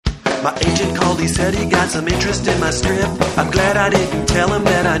My agent called, he said he got some interest in my strip. I'm glad I didn't tell him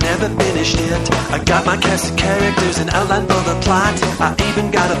that I never finished it. I got my cast of characters and outline for the plot. I even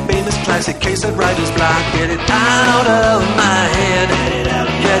got a famous classic case of writer's block. Get it out of my head.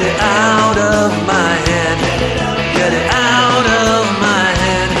 Get it out of my head. Get it out of my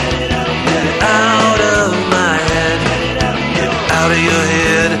head. Get it out of my head. Get it out of your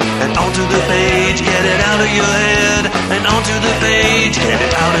head and onto the page. Get it out of your head and onto the page. Get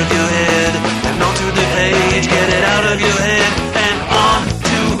it out of your head and onto the page. Get it out of your head and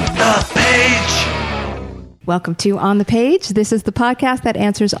onto the page. Welcome to On the Page. This is the podcast that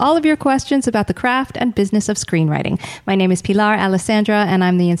answers all of your questions about the craft and business of screenwriting. My name is Pilar Alessandra, and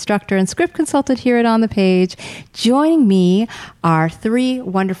I'm the instructor and script consultant here at On the Page. Joining me are three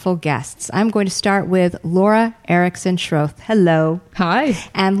wonderful guests. I'm going to start with Laura Erickson-Schroth. Hello. Hi.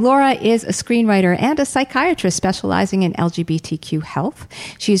 And Laura is a screenwriter and a psychiatrist specializing in LGBTQ health.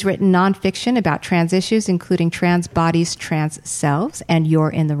 She's written nonfiction about trans issues, including Trans Bodies, Trans Selves, and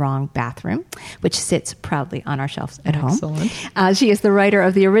You're in the Wrong Bathroom, which sits proudly on our shelves at home. She is the writer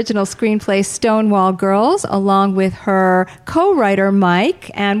of the original screenplay Stonewall Girls, along with her co-writer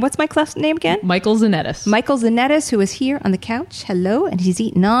Mike. And what's Mike's last name again? Michael Zanettis. Michael Zanettis, who is here on the couch. Hello. And he's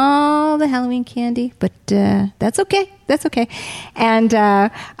eaten all the Halloween candy, but that's okay. That's okay. And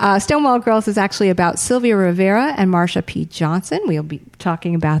Stonewall Girls is actually about Sylvia Rivera and Marsha P. Johnson. We'll be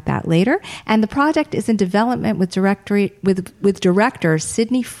talking about that later. And the project is in development with director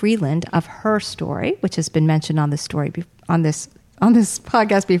Sidney Freeland of Her Story, which has been mentioned on this story on this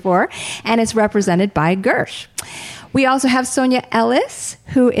podcast before, and it's represented by Gersh. We also have Sonya Ellis,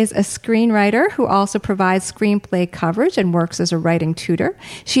 who is a screenwriter who also provides screenplay coverage and works as a writing tutor.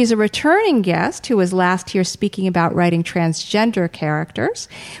 She's a returning guest who was last here speaking about writing transgender characters.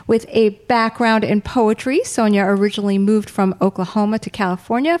 With a background in poetry, Sonya originally moved from Oklahoma to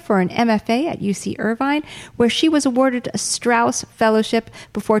California for an MFA at UC Irvine, where she was awarded a Strauss Fellowship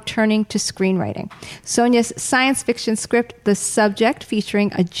before turning to screenwriting. Sonya's science fiction script, The Subject,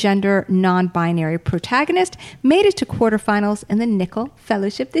 featuring a gender non-binary protagonist, made it to quarterfinals in the Nickel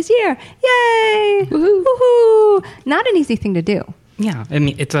Fellowship this year. Yay! Woohoo! Woohoo! Not an easy thing to do. Yeah, I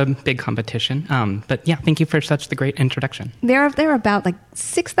mean, it's a big competition. But yeah, thank you for such the great introduction. There are about like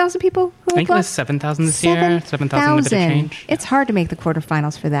 6,000 people who I think it was 7,000 this year, 7,000 a bit of change. It's hard to make the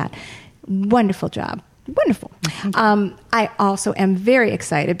quarterfinals for that. Wonderful job. Wonderful. I also am very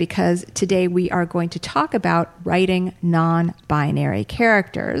excited because today we are going to talk about writing non-binary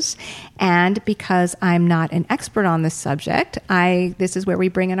characters. And because I'm not an expert on this subject, this is where we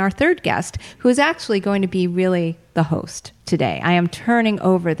bring in our third guest, who is actually going to be really the host today. I am turning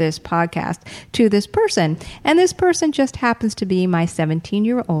over this podcast to this person, and this person just happens to be my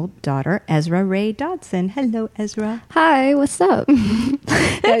 17-year-old daughter, Ezra Rae Dodson. Hello, Ezra. Hi, what's up?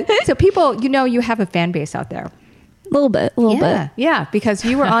 So people, you have a fan base out there. A little bit. Yeah, because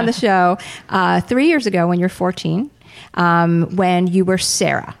you were on the show 3 years ago when you're 14, when you were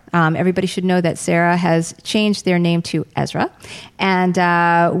Sarah. Everybody should know that Sarah has changed their name to Ezra. And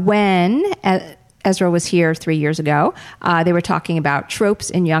when Ezra was here 3 years ago, they were talking about tropes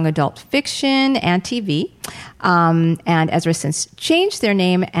in young adult fiction and TV. And Ezra since changed their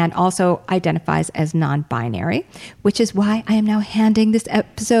name and also identifies as non-binary, which is why I am now handing this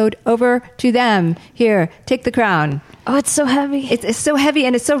episode over to them. Here, take the crown. Oh, it's so heavy. It's so heavy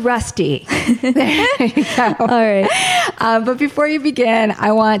and it's so rusty. There you go. All right. But before you begin,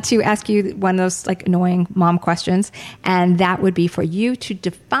 I want to ask you one of those like annoying mom questions, and that would be for you to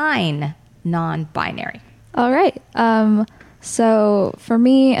define non-binary. All right. So for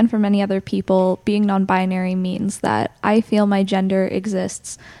me and for many other people, being non-binary means that I feel my gender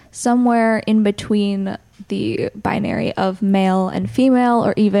exists somewhere in between the binary of male and female,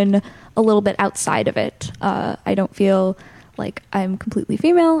 or even a little bit outside of it. I don't feel like I'm completely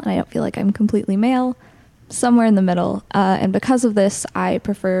female, and I don't feel like I'm completely male. Somewhere in the middle. And because of this, I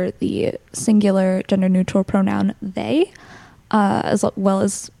prefer the singular gender-neutral pronoun they, as well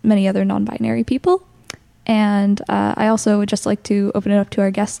as many other non-binary people. And I also would just like to open it up to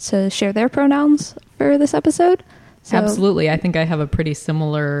our guests to share their pronouns for this episode. So, absolutely. I think I have a pretty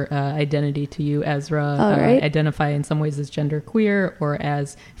similar identity to you, Ezra. Right. I identify in some ways as genderqueer or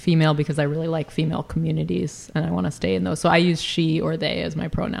as female because I really like female communities and I want to stay in those. So I use she or they as my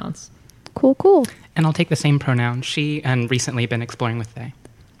pronouns. Cool. And I'll take the same pronoun, she, and recently been exploring with they.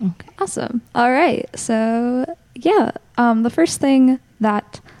 Okay. Awesome. All right. So, yeah, the first thing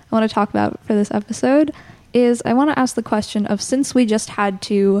that I want to talk about for this episode is I want to ask the question of, since we just had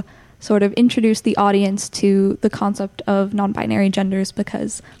to sort of introduce the audience to the concept of non-binary genders,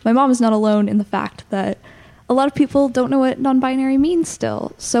 because my mom is not alone in the fact that a lot of people don't know what non-binary means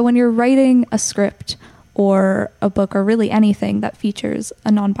still. So when you're writing a script or a book or really anything that features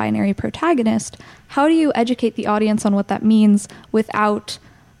a non-binary protagonist, how do you educate the audience on what that means without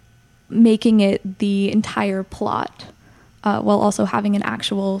making it the entire plot, while also having an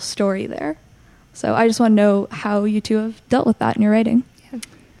actual story there? So I just want to know how you two have dealt with that in your writing.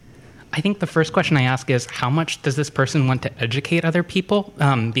 I think the first question I ask is, how much does this person want to educate other people?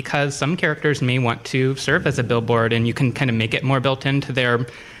 Because some characters may want to serve as a billboard, and you can kind of make it more built into their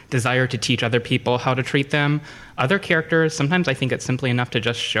desire to teach other people how to treat them. Other characters, sometimes I think it's simply enough to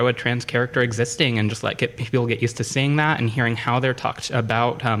just show a trans character existing and just let people get used to seeing that and hearing how they're talked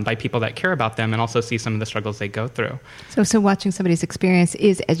about by people that care about them, and also see some of the struggles they go through. So watching somebody's experience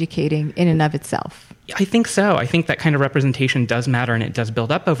is educating in and of itself. I think so. I think that kind of representation does matter, and it does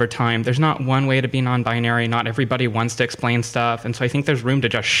build up over time. There's not one way to be non-binary. Not everybody wants to explain stuff. And so I think there's room to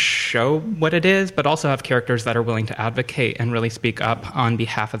just show what it is, but also have characters that are willing to advocate and really speak up on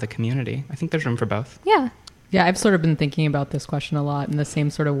behalf of the community. I think there's room for both. Yeah. Yeah, I've sort of been thinking about this question a lot in the same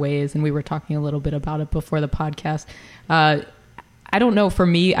sort of ways, and we were talking a little bit about it before the podcast. I don't know, for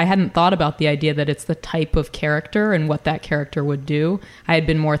me, I hadn't thought about the idea that it's the type of character and what that character would do. I had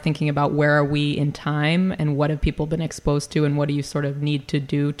been more thinking about where are we in time and what have people been exposed to and what do you sort of need to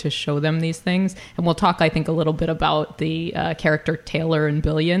do to show them these things. And we'll talk, I think, a little bit about the character Taylor in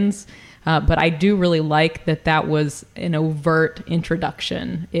Billions. But I do really like that was an overt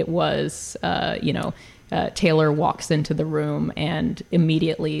introduction. It was, Taylor walks into the room and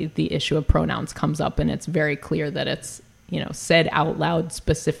immediately the issue of pronouns comes up, and it's very clear that it's, said out loud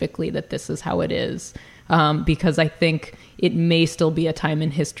specifically that this is how it is. Because I think it may still be a time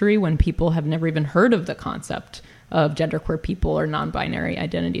in history when people have never even heard of the concept of genderqueer people or non-binary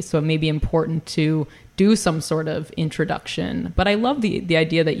identities. So it may be important to do some sort of introduction. But I love the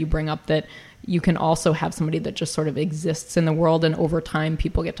idea that you bring up that you can also have somebody that just sort of exists in the world, and over time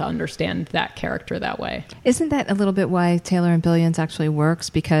people get to understand that character that way. Isn't that a little bit why Taylor and Billions actually works?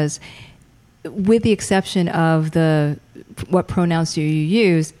 Because with the exception of what pronouns do you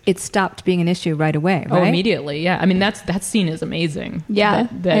use, it stopped being an issue right away, right? Oh, immediately, yeah. I mean, that scene is amazing. Yeah,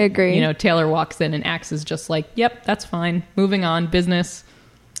 I agree. Taylor walks in and Axe is just like, yep, that's fine. Moving on, business.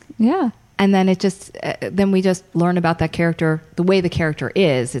 Yeah. And then then we just learn about that character, the way the character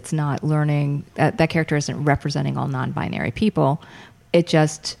is. It's not learning, that character isn't representing all non-binary people. It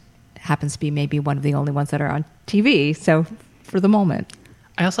just happens to be maybe one of the only ones that are on TV. So for the moment.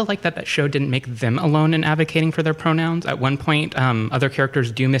 I also like that show didn't make them alone in advocating for their pronouns. At one point, other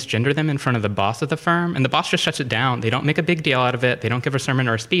characters do misgender them in front of the boss of the firm, and the boss just shuts it down. They don't make a big deal out of it. They don't give a sermon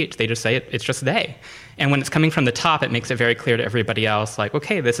or a speech. They just say it's just they. And when it's coming from the top, it makes it very clear to everybody else, like,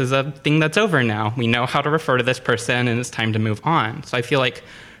 okay, this is a thing that's over now. We know how to refer to this person, and it's time to move on. So I feel like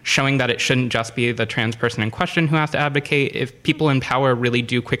showing that it shouldn't just be the trans person in question who has to advocate. If people in power really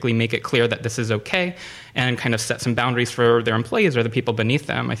do quickly make it clear that this is okay and kind of set some boundaries for their employees or the people beneath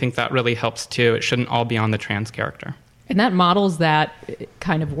them, I think that really helps too. It shouldn't all be on the trans character. And that models that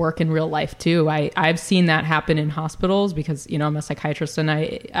kind of work in real life too. I've seen that happen in hospitals because, I'm a psychiatrist, and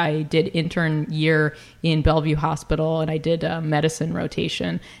I did intern year in Bellevue Hospital, and I did a medicine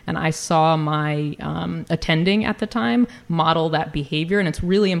rotation, and I saw my attending at the time model that behavior, and it's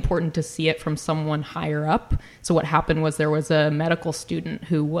really important to see it from someone higher up. So what happened was there was a medical student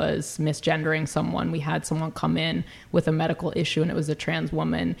who was misgendering someone. We had someone come in with a medical issue, and it was a trans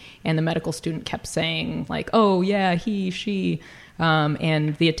woman, and the medical student kept saying like, oh yeah, he, she,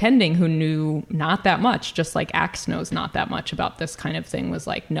 and the attending, who knew not that much, just like Axe knows not that much about this kind of thing, was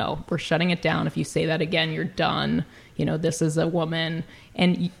like, no, we're shutting it down. If you say that again, you're done. This is a woman.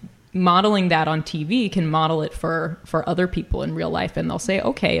 And modeling that on TV can model it for other people in real life. And they'll say,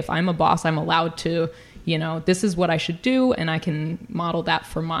 okay, if I'm a boss, I'm allowed to, this is what I should do. And I can model that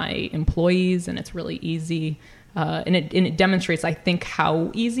for my employees, and it's really easy. And it demonstrates, I think,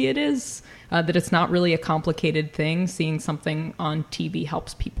 how easy it is, that it's not really a complicated thing. Seeing something on TV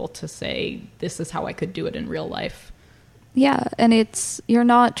helps people to say, this is how I could do it in real life. Yeah, and you're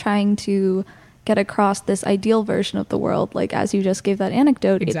not trying to get across this ideal version of the world, like as you just gave that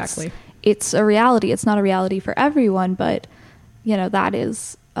anecdote. Exactly. It's a reality. It's not a reality for everyone, but, that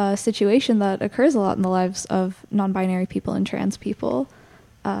is a situation that occurs a lot in the lives of non-binary people and trans people.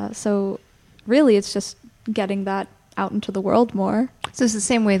 So really, it's just getting that out into the world more. So it's the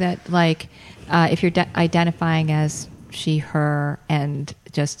same way that, like, if you're identifying as she, her, and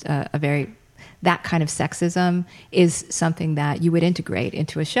just that kind of sexism is something that you would integrate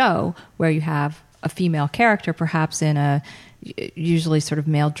into a show where you have a female character, perhaps in a usually sort of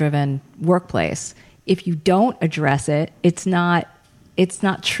male-driven workplace. If you don't address it, it's not it's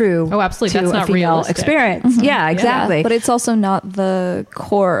not true. Oh, absolutely. To That's a not female realistic. experience. Yeah, exactly. Yeah, but it's also not the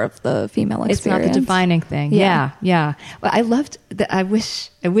core of the female experience. It's not the defining thing. Yeah. Well, I loved that. I wish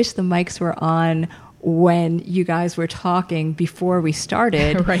the mics were on when you guys were talking before we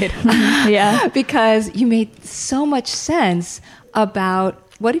started. Right. Yeah. Because you made so much sense about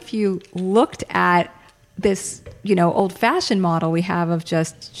what if you looked at this, old-fashioned model we have of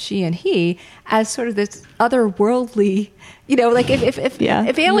just she and he as sort of this otherworldly, like if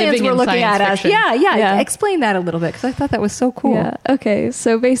aliens Living were in looking at science us. fiction. Yeah. Explain that a little bit, because I thought that was so cool. Yeah. Okay.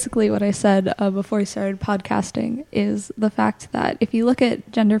 So basically what I said before we started podcasting is the fact that if you look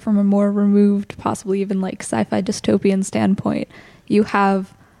at gender from a more removed, possibly even like sci-fi dystopian standpoint, you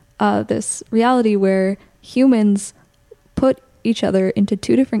have this reality where humans put each other into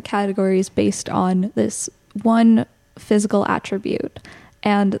two different categories based on this one physical attribute.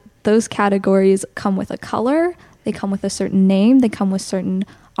 And those categories come with a color, they come with a certain name, they come with certain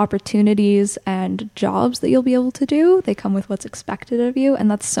opportunities and jobs that you'll be able to do, they come with what's expected of you. And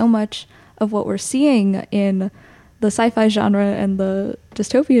that's so much of what we're seeing in the sci-fi genre and the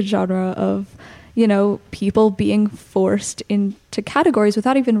dystopian genre of, people being forced into categories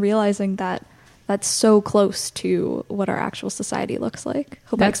without even realizing that that's so close to what our actual society looks like.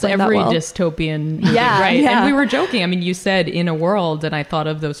 Hope I That's explained every that well. dystopian. Yeah, right. yeah. And we were joking. I mean, you said in a world, and I thought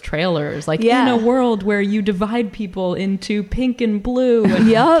of those trailers, like Yeah. in a world where you divide people into pink and blue. And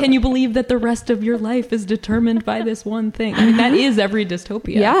Yup. Can you believe that the rest of your life is determined by this one thing? I mean, that is every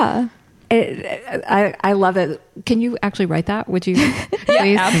dystopia. Yeah. I love it. Can you actually write that? Would you?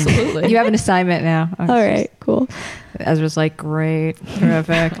 Please? Absolutely. You have an assignment now. All right, cool. Ezra's like, great,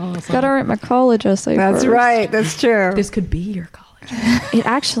 terrific. Gotta write my college essay That's first. right. That's true. This could be your college. It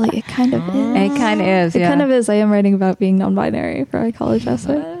kind of is. It kind of is. It Yeah. kind of is. I am writing about being non-binary for my college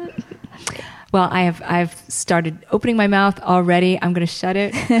essay. Well, I've started opening my mouth already. I'm going to shut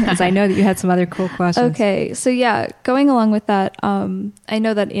it because I know that you had some other cool questions. Okay, so yeah, going along with that, I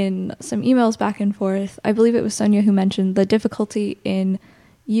know that in some emails back and forth, I believe it was Sonya who mentioned the difficulty in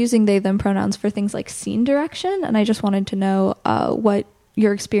using they, them pronouns for things like scene direction, and I just wanted to know what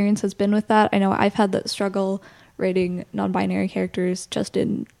your experience has been with that. I know I've had that struggle writing non-binary characters just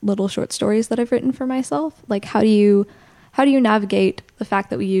in little short stories that I've written for myself. Like, how do you navigate the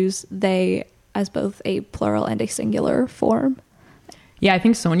fact that we use they as both a plural and a singular form? Yeah, I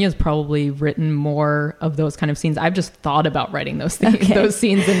think Sonya's probably written more of those kind of scenes. I've just thought about writing those things, Okay. those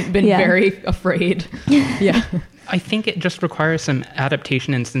scenes, and been Yeah. very afraid. Yeah. I think it just requires some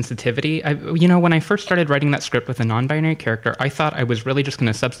adaptation and sensitivity. When I first started writing that script with a non-binary character, I thought I was really just going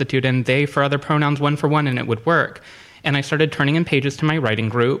to substitute in they for other pronouns one for one and it would work. And I started turning in pages to my writing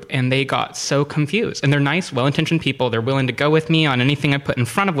group, and they got so confused. And they're nice, well-intentioned people. They're willing to go with me on anything I put in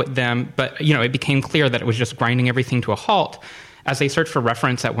front of them. But, it became clear that it was just grinding everything to a halt as they searched for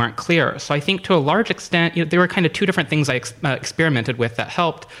reference that weren't clear. So I think to a large extent, there were kind of two different things I experimented with that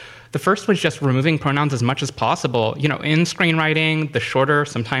helped. The first was just removing pronouns as much as possible. In screenwriting, the shorter,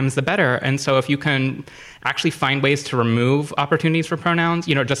 sometimes the better. And so if you can actually find ways to remove opportunities for pronouns,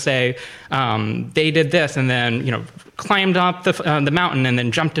 just say, they did this and then, climbed up the mountain and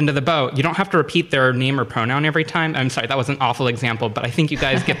then jumped into the boat. You don't have to repeat their name or pronoun every time. I'm sorry, that was an awful example, but I think you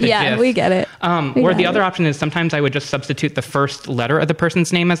guys get the Yeah, gist. we get it. Or the other option is sometimes I would just substitute the first letter of the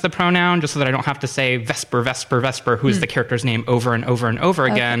person's name as the pronoun, just so that I don't have to say Vesper, who's the character's name over and over and over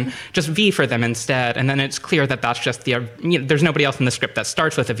again. Just V for them instead. And then it's clear that that's just there's nobody else in the script that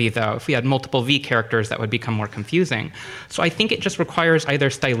starts with a V, though. If we had multiple V characters, that would become more confusing. So I think it just requires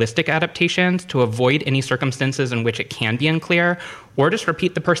either stylistic adaptations to avoid any circumstances in which it can be unclear, or just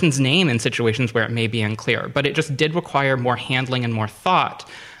repeat the person's name in situations where it may be unclear. But it just did require more handling and more thought.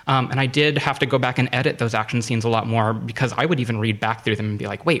 And I did have to go back and edit those action scenes a lot more, because I would even read back through them and be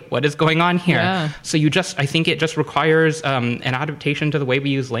like, wait, what is going on here? Yeah. So I think it just requires an adaptation to the way we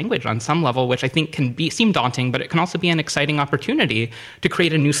use language on some level, which I think can seem daunting, but it can also be an exciting opportunity to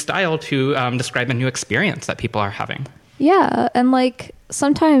create a new style to describe a new experience that people are having. Yeah, and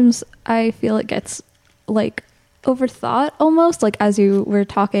sometimes I feel it gets overthought almost. As you were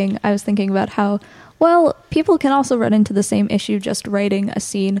talking, I was thinking about how, well, people can also run into the same issue just writing a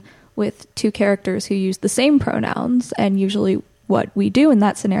scene with two characters who use the same pronouns, and usually what we do in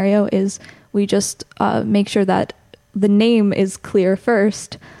that scenario is we just make sure that the name is clear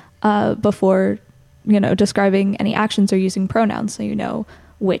first before describing any actions or using pronouns, so you know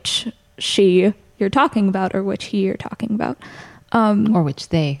which she you're talking about or which he you're talking about. Or which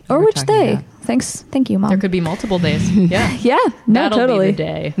they. Or we're which talking they. about. Thank you, Mom. There could be multiple days. Yeah. Yeah, no, That'll totally. be the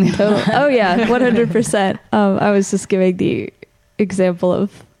day. Totally. Oh yeah, 100%. I was just giving the example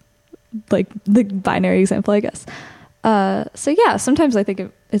of the binary example, I guess. So yeah, sometimes I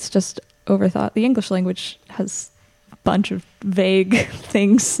think it's just overthought. The English language has a bunch of vague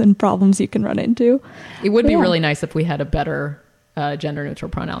things and problems you can run into. It would be really nice if we had a better gender neutral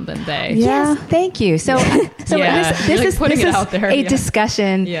pronoun than they. Yes, thank you. So Yeah. this You're is putting this it is out there. a Yeah.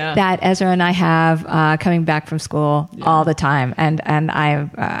 discussion Yeah. that Ezra and I have coming back from school all the time, and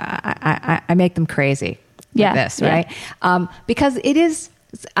I make them crazy with this, right? Because it is.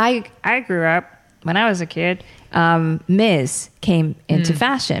 I grew up when I was a kid. Ms. came into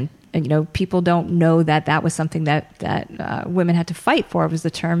fashion. And, people don't know that was something that women had to fight for. It was the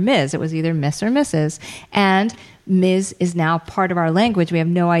term Ms. It was either Miss or Mrs. And Ms. is now part of our language. We have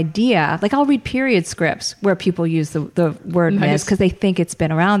no idea. Like, I'll read period scripts where people use the word Ms. because they think it's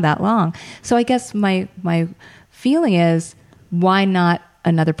been around that long. So I guess my feeling is, why not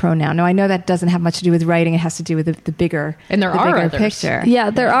another pronoun? No, I know that doesn't have much to do with writing. It has to do with the bigger, And there are others. picture. Yeah,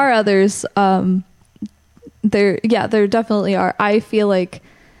 there are others. There definitely are. I feel like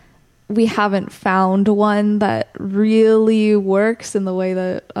we haven't found one that really works in the way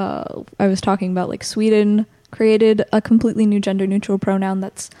that I was talking about. Like, Sweden created a completely new gender neutral pronoun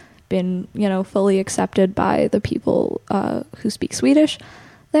that's been, fully accepted by the people who speak Swedish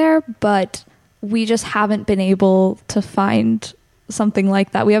there, but we just haven't been able to find something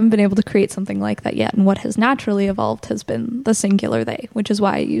like that. We haven't been able to create something like that yet. And what has naturally evolved has been the singular they, which is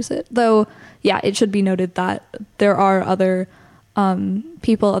why I use it. Though, yeah, it should be noted that there are other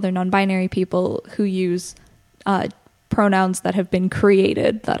people, other non-binary people who use pronouns that have been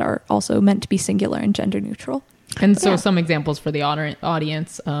created that are also meant to be singular and gender neutral. And so some examples for the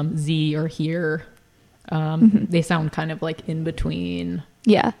audience, Z or here, they sound kind of like in between.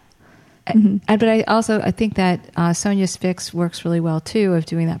 Yeah. But I think that Sonya's fix works really well too, of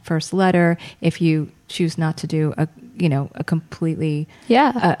doing that first letter if you choose not to do a completely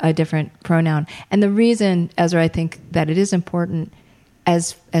a different pronoun. And the reason, Ezra, I think that it is important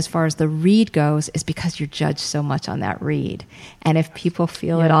as far as the read goes is because you're judged so much on that read. And if people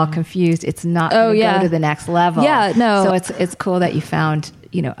feel at all confused, it's not going to go to the next level. Yeah, no. So it's cool that you found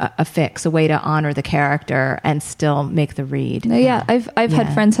a fix, a way to honor the character and still make the read. No, yeah, I've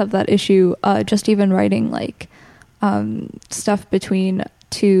had friends have that issue. Just even writing like stuff between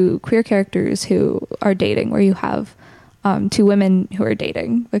two queer characters who are dating, where you have two women who are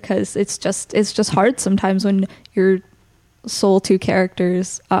dating, because it's just hard sometimes when your sole two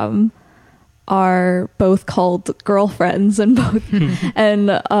characters are both called girlfriends and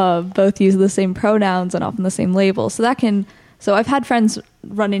both use the same pronouns and often the same label. So I've had friends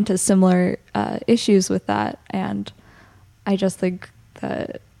run into similar issues with that, and I just think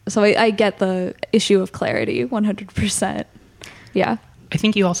that. So I get the issue of clarity 100%. Yeah. I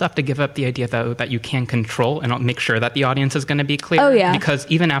think you also have to give up the idea, though, that you can control and make sure that the audience is going to be clear. Oh, yeah. Because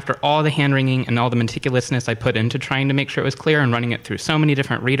even after all the hand-wringing and all the meticulousness I put into trying to make sure it was clear and running it through so many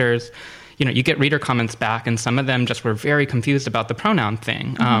different readers, you get reader comments back, and some of them just were very confused about the pronoun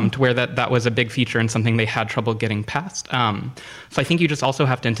thing, to where that was a big feature and something they had trouble getting past. So I think you just also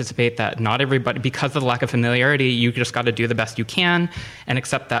have to anticipate that not everybody, because of the lack of familiarity, you just got to do the best you can and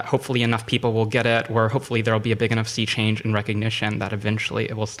accept that hopefully enough people will get it, or hopefully there will be a big enough sea change in recognition that eventually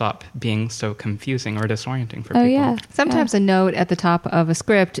it will stop being so confusing or disorienting for people. Yeah. Sometimes a note at the top of a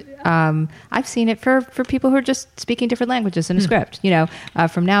script, I've seen it for people who are just speaking different languages in a script.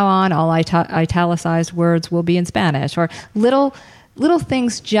 From now on, all italicized words will be in Spanish, or little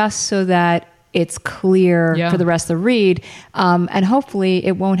things just so that it's clear for the rest of the read. And hopefully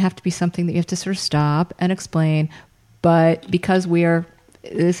it won't have to be something that you have to sort of stop and explain. But because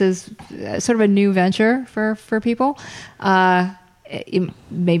this is sort of a new venture for people,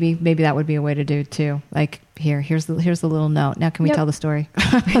 maybe that would be a way to do it too. Like, here's the little note. Now can we tell the story?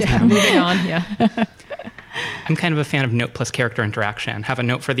 Moving on. Yeah. I'm kind of a fan of note plus character interaction. Have a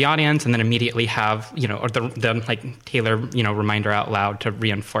note for the audience, and then immediately have, or the like Taylor, reminder out loud to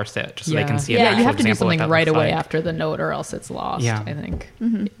reinforce it, just so they can see an actual you have to do example of what something that right looks away like. after the note, or else it's lost. Yeah. I think.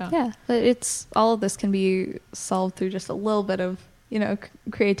 Yeah, but it's all of this can be solved through just a little bit of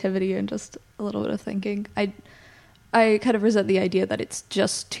creativity and just a little bit of thinking. I kind of resent the idea that it's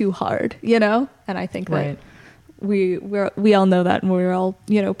just too hard, and I think that we all know that, and we're all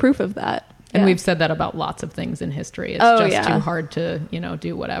proof of that. And we've said that about lots of things in history. It's just too hard to,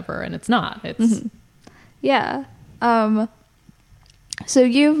 do whatever. And it's not. It's Yeah. So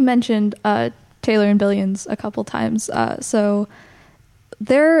you've mentioned Taylor and Billions a couple times. So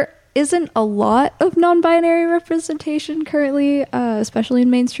there isn't a lot of non-binary representation currently, especially in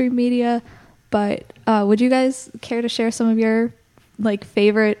mainstream media. But would you guys care to share some of your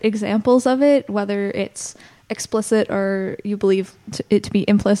favorite examples of it, whether it's explicit or you believe it to be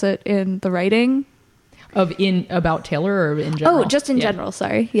implicit in the writing? About Taylor or in general? Oh, just in general.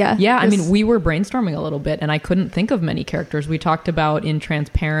 Sorry. Yeah. Yeah. I mean, we were brainstorming a little bit and I couldn't think of many characters. We talked about in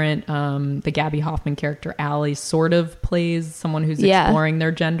Transparent, the Gabby Hoffman character, Allie, sort of plays someone who's exploring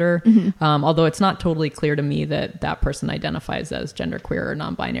their gender. Although it's not totally clear to me that person identifies as genderqueer or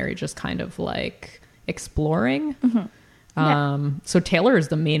non-binary, just kind of like exploring. So Taylor is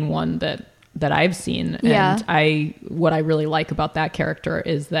the main one that I've seen. And what I really like about that character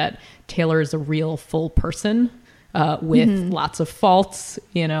is that Taylor is a real full person with lots of faults,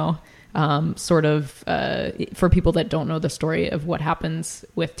 for people that don't know the story of what happens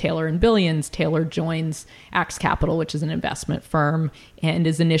with Taylor and Billions. Taylor joins Axe Capital, which is an investment firm, and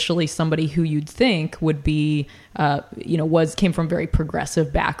is initially somebody who you'd think would be, came from a very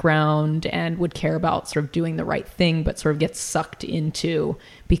progressive background and would care about sort of doing the right thing, but sort of gets sucked into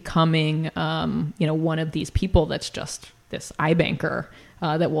becoming, one of these people that's just this iBanker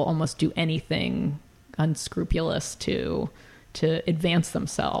that will almost do anything unscrupulous to advance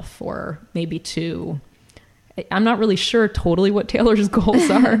themselves, or maybe I'm not really sure totally what Taylor's goals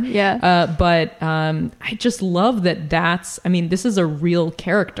are. But I just love that this is a real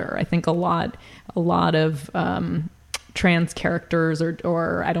character. I think a lot of trans characters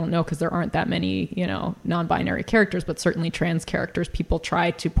or I don't know, because there aren't that many, non-binary characters, but certainly trans characters, people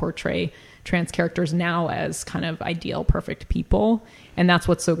try to portray trans characters now as kind of ideal, perfect people. And that's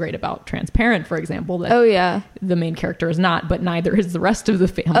what's so great about Transparent, for example, that the main character is not, but neither is the rest of the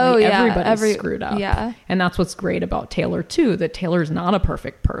family. Everybody's screwed up. And that's what's great about Taylor too, that Taylor's not a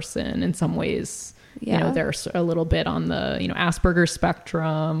perfect person in some ways. They're a little bit on the, Asperger's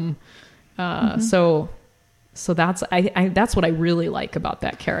spectrum. So that's what I really like about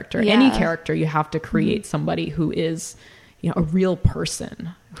that character. Any character, you have to create somebody who is, a real person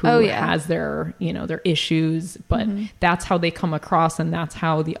who has their, their issues, but that's how they come across. And that's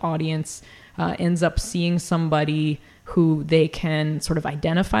how the audience ends up seeing somebody who they can sort of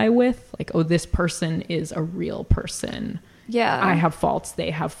identify with. Like, oh, this person is a real person. Yeah. I have faults.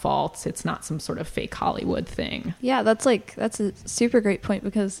 They have faults. It's not some sort of fake Hollywood thing. Yeah. That's a super great point,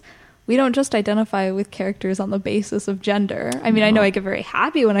 because we don't just identify with characters on the basis of gender. I mean, I know I get very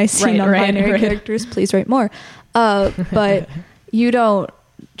happy when I see non-binary characters. Please write more. But you don't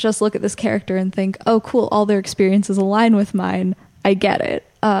just look at this character and think, oh, cool, all their experiences align with mine. I get it.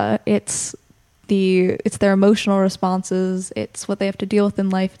 It's their emotional responses. It's what they have to deal with in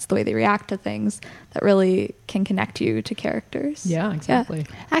life. It's the way they react to things that really can connect you to characters. Yeah, exactly.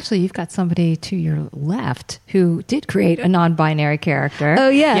 Yeah. Actually, you've got somebody to your left who did create a non-binary character. Oh,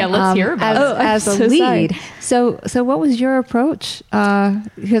 yeah. Yeah, let's hear about it. As a lead. So what was your approach?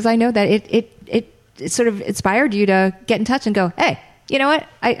 Because I know that it sort of inspired you to get in touch and go, hey, you know what?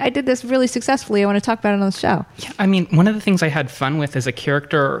 I did this really successfully. I want to talk about it on the show. Yeah, I mean, one of the things I had fun with is a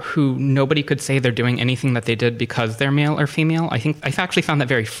character who nobody could say they're doing anything that they did because they're male or female. I think I actually found that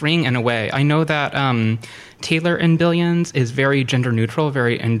very freeing in a way. I know that Taylor in Billions is very gender neutral,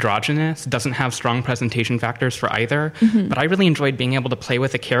 very androgynous, doesn't have strong presentation factors for either. But I really enjoyed being able to play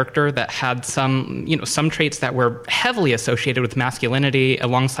with a character that had some traits that were heavily associated with masculinity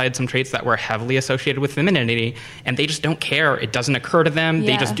alongside some traits that were heavily associated with femininity. And they just don't care. It doesn't occur to them.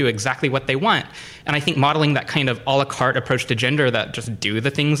 They just do exactly what they want. And I think modeling that kind of a la carte approach to gender, that just do the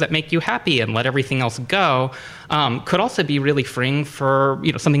things that make you happy and let everything else go, could also be really freeing for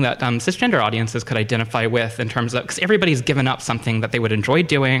something that cisgender audiences could identify with, in terms of, because everybody's given up something that they would enjoy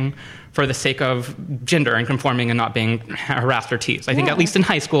doing for the sake of gender and conforming and not being harassed or teased. I think at least in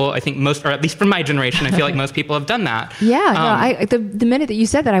high school, I think most, or at least from my generation, I feel like most people have done that. Yeah, the minute that you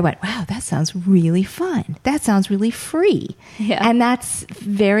said that, I went, wow, that sounds really fun. That sounds really free. Yeah. And that's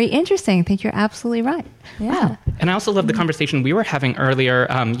very interesting. I think you're absolutely right. Yeah. Wow. And I also love the conversation we were having earlier.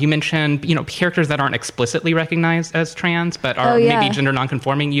 You mentioned, characters that aren't explicitly recognized as trans, but are maybe gender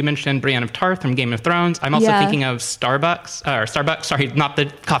nonconforming. You mentioned Brienne of Tarth from Game of Thrones. I'm also thinking of Starbucks, sorry, not the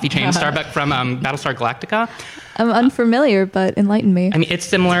coffee chain, Starbucks from Battlestar Galactica. I'm unfamiliar, but enlighten me. I mean, it's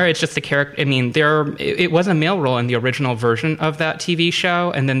similar. It's just the character. I mean, it was a male role in the original version of that TV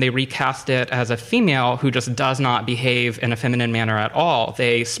show, and then they recast it as a female who just does not behave in a feminine manner at all.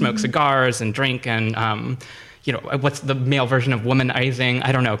 They smoke cigars and drink and, what's the male version of womanizing?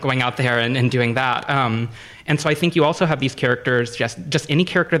 I don't know, going out there and doing that. And so I think you also have these characters, just any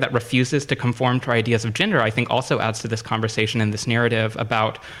character that refuses to conform to our ideas of gender, I think also adds to this conversation and this narrative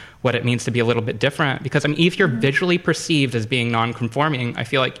about what it means to be a little bit different. Because, I mean, if you're visually perceived as being non-conforming, I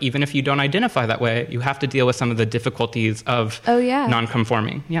feel like even if you don't identify that way, you have to deal with some of the difficulties of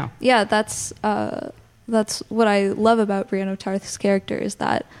non-conforming. Yeah. Yeah, that's what I love about Brienne of Tarth's character, is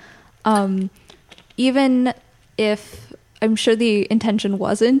that even if I'm sure the intention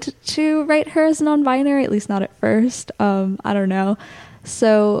wasn't to write her as non-binary, at least not at first. I don't know.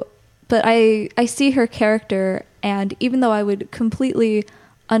 So, but I see her character, and even though I would completely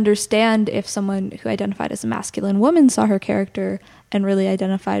understand if someone who identified as a masculine woman saw her character and really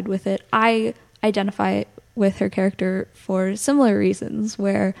identified with it, I identify with her character for similar reasons,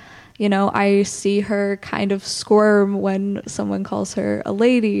 where, you know, I see her kind of squirm when someone calls her a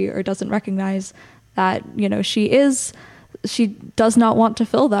lady or doesn't recognize that, you know, she does not want to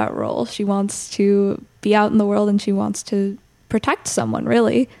fill that role. She wants to be out in the world and she wants to protect someone,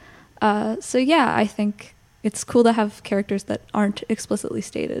 really. So yeah, I think it's cool to have characters that aren't explicitly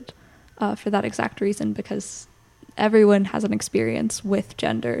stated for that exact reason, because everyone has an experience with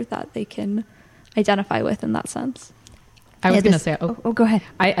gender that they can identify with in that sense. I was going to say, go ahead.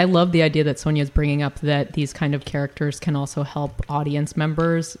 I love the idea that Sonya is bringing up, that these kind of characters can also help audience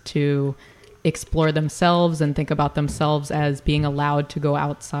members to explore themselves and think about themselves as being allowed to go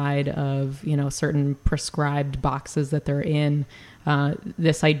outside of, you know, certain prescribed boxes that they're in.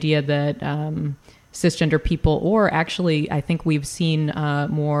 This idea that cisgender people, or actually I think we've seen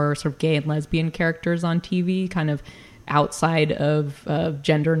more sort of gay and lesbian characters on TV kind of outside of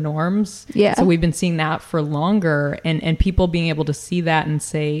gender norms. Yeah. So we've been seeing that for longer, and people being able to see that and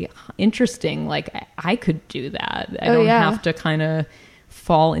say, interesting, like I could do that. I don't have to kind of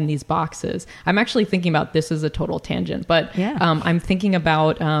fall in these boxes. I'm actually thinking about, this is a total tangent, but I'm thinking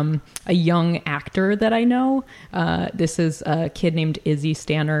about a young actor that I know. This is a kid named Izzy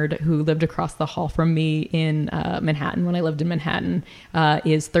Stannard, who lived across the hall from me in Manhattan when I lived in Manhattan,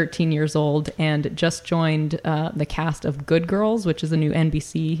 is 13 years old and just joined the cast of Good Girls, which is a new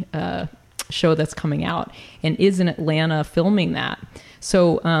NBC show that's coming out, and is in Atlanta filming that.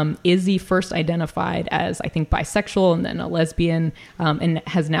 So Izzy first identified as, I think, bisexual and then a lesbian, and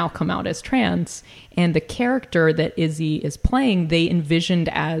has now come out as trans. And the character that Izzy is playing, they envisioned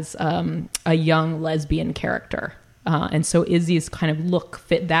as a young lesbian character. And so Izzy's kind of look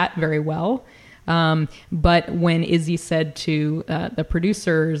fit that very well. But when Izzy said to the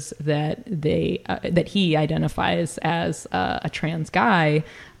producers that that he identifies as a trans guy,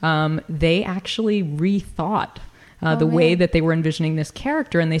 they actually rethought the way that they were envisioning this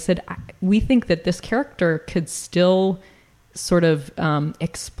character. And they said, we think that this character could still sort of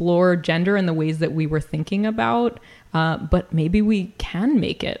explore gender in the ways that we were thinking about, but maybe we can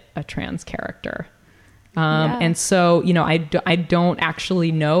make it a trans character. And so, you know, I don't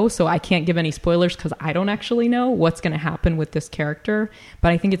actually know, so I can't give any spoilers because I don't actually know what's going to happen with this character.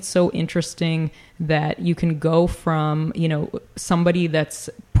 But I think it's so interesting that you can go from, you know, somebody that's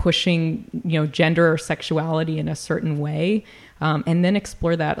pushing, you know, gender or sexuality in a certain way, and then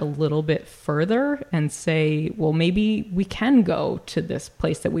explore that a little bit further and say, well, maybe we can go to this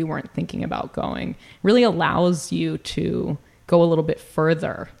place that we weren't thinking about going. Really allows you to go a little bit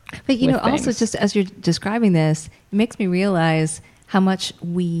further. But, you know, also just as you're describing this, it makes me realize how much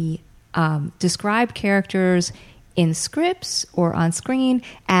we describe characters in scripts or on screen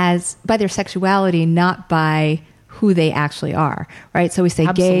as by their sexuality, not by who they actually are, right? So we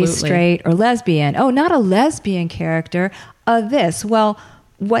say gay, straight, or lesbian. Oh, not a lesbian character. This. Well,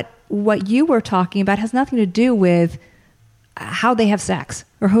 what you were talking about has nothing to do with how they have sex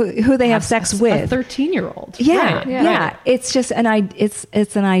or who they have sex with. A 13-year-old. Yeah, right. Yeah. It's just an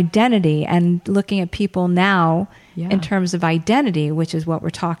identity, and looking at people now in terms of identity, which is what we're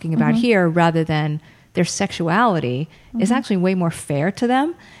talking about here, rather than their sexuality, is actually way more fair to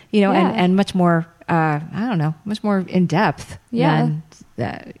them, you know, and much more, much more in depth. Yeah.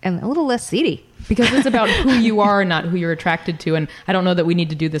 And a little less seedy. Because it's about who you are, not who you're attracted to. And I don't know that we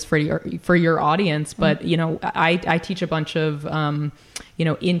need to do this for your audience, but, you know, I teach a bunch of, you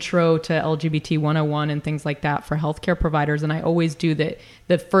know, intro to LGBT 101 and things like that for healthcare providers. And I always do that.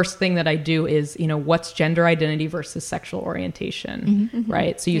 The first thing that I do is, you know, what's gender identity versus sexual orientation,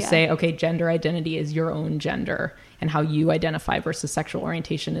 right? So you say, okay, gender identity is your own gender, and how you identify versus sexual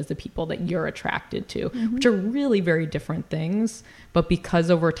orientation is the people that you're attracted to, which are really very different things. But because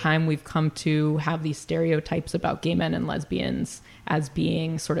over time we've come to have these stereotypes about gay men and lesbians as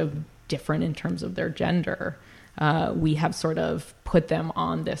being sort of different in terms of their gender, we have sort of put them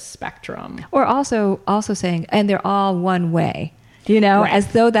on this spectrum. Or also saying, and they're all one way. You know,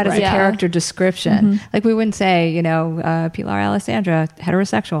 as though that is a character description. Like we wouldn't say, you know, Pilar Alessandra,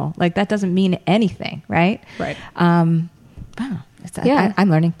 heterosexual. Like that doesn't mean anything, right? Right. I'm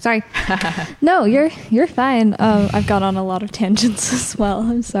learning. Sorry. No, you're fine. I've gone on a lot of tangents as well.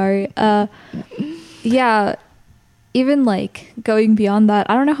 I'm sorry. Even like going beyond that,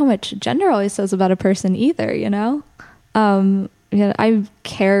 I don't know how much gender always says about a person either, you know? I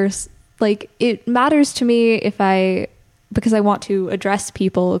care, like it matters to me if I because I want to address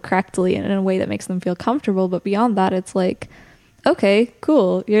people correctly and in a way that makes them feel comfortable. But beyond that, it's like, okay,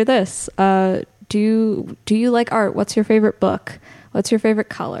 cool, you're this. Do you like art? What's your favorite book? What's your favorite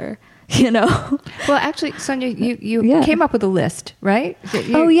color? Well, actually, Sonya, you came up with a list, right? So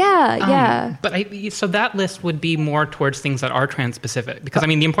that list would be more towards things that are trans specific, because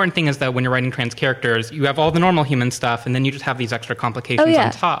the important thing is that when you're writing trans characters, you have all the normal human stuff, and then you just have these extra complications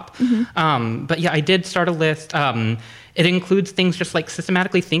on top. Mm-hmm. I did start a list. It includes things just like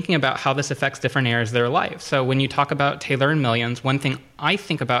systematically thinking about how this affects different areas of their life. So when you talk about Taylor and Millions, one thing I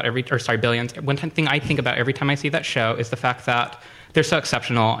think about Billions, one thing I think about every time I see that show is the fact that they're so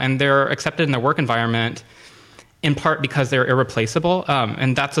exceptional and they're accepted in their work environment in part because they're irreplaceable.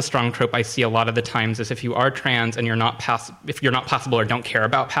 And that's a strong trope I see a lot of the times is if you are trans and if you're not passable or don't care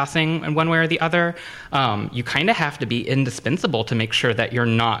about passing in one way or the other, you kind of have to be indispensable to make sure that you're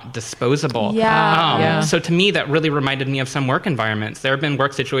not disposable. So to me, that really reminded me of some work environments. There have been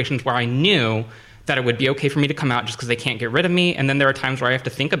work situations where I knew that it would be okay for me to come out just because they can't get rid of me. And then there are times where I have to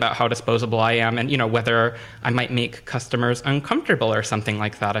think about how disposable I am and, whether I might make customers uncomfortable or something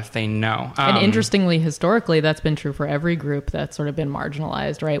like that if they know. And interestingly, historically, that's been true for every group that's sort of been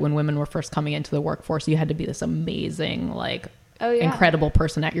marginalized, right? When women were first coming into the workforce, you had to be this amazing, incredible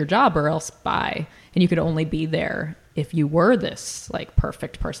person at your job or else bye. And you could only be there if you were this,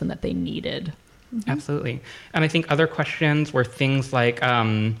 perfect person that they needed. Mm-hmm. Absolutely. And I think other questions were things like,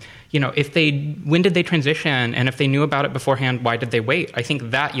 when did they transition? And if they knew about it beforehand, why did they wait? I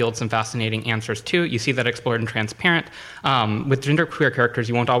think that yields some fascinating answers too. You see that explored in Transparent. With genderqueer characters,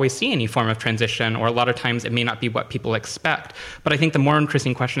 you won't always see any form of transition, or a lot of times it may not be what people expect. But I think the more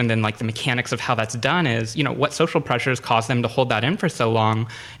interesting question than the mechanics of how that's done is, what social pressures caused them to hold that in for so long,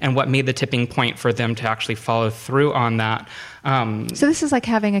 and what made the tipping point for them to actually follow through on that. So this is like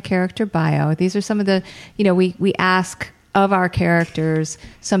having a character bio. These are some of the, we ask of our characters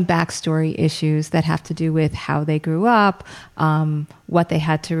some backstory issues that have to do with how they grew up, what they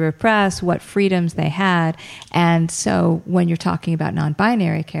had to repress, what freedoms they had. And so when you're talking about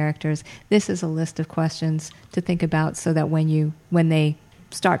non-binary characters, this is a list of questions to think about so that when they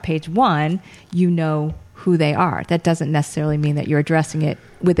start page 1, you know who they are. That doesn't necessarily mean that you're addressing it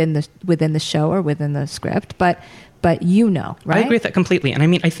within the show or within the script, but right? I agree with that completely.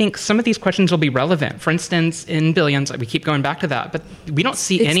 And I think some of these questions will be relevant. For instance, in Billions, we keep going back to that, but we don't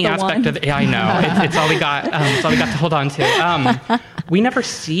see any aspect of it. Yeah, I know. It's all we got. It's all we got to hold on to. We never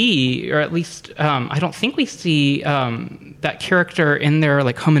see, or at least I don't think we see that character in their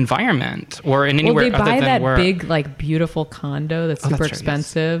home environment or in anywhere other than they buy that work. Big beautiful condo that's super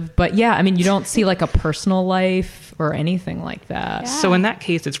expensive. Yes. But yeah, you don't see a personal life or anything like that. Yeah. So in that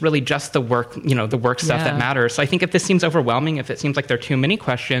case, it's really just the work, the work stuff that matters. So I think if this seems overwhelming, if it seems like there are too many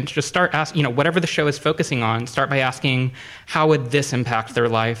questions, just start asking, whatever the show is focusing on, start by asking, how would this impact their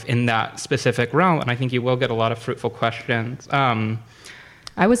life in that specific realm? And I think you will get a lot of fruitful questions.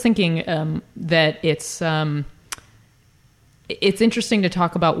 I was thinking that it's interesting to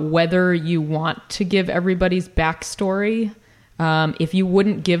talk about whether you want to give everybody's backstory. If you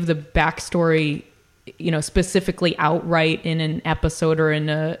wouldn't give the backstory, specifically outright in an episode or in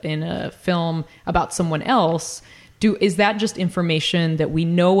a film about someone else, is that just information that we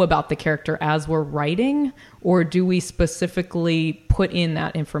know about the character as we're writing, or do we specifically put in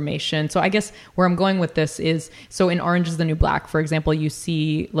that information? So I guess where I'm going with this is, so in Orange is the New Black, for example, you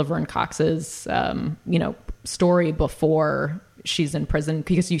see Laverne Cox's, story before she's in prison,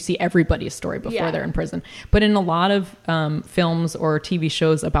 because you see everybody's story before they're in prison. But in a lot of films or TV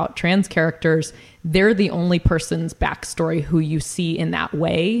shows about trans characters, they're the only person's backstory who you see in that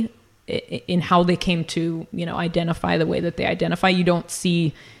way, in how they came to, identify the way that they identify. You don't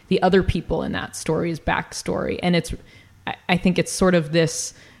see the other people in that story's backstory. And I think it's sort of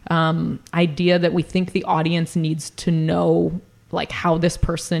this idea that we think the audience needs to know how this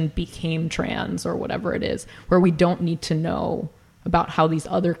person became trans or whatever it is, where we don't need to know about how these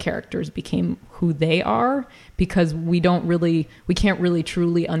other characters became who they are, because we can't really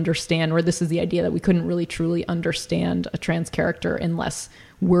truly understand, or this is the idea that we couldn't really truly understand a trans character unless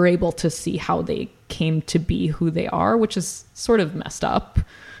we're able to see how they came to be who they are, which is sort of messed up.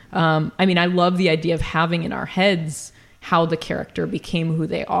 I love the idea of having in our heads how the character became who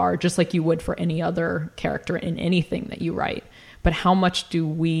they are, just like you would for any other character in anything that you write. But how much do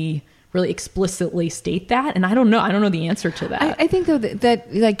we really explicitly state that? And I don't know the answer to that. I think, though,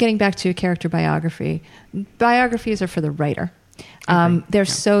 that getting back to a character biography, biographies are for the writer. They're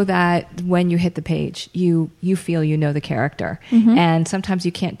so that when you hit the page, you feel you know the character. Mm-hmm. And sometimes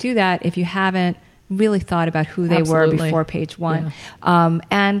you can't do that if you haven't really thought about who they Absolutely. were before page one.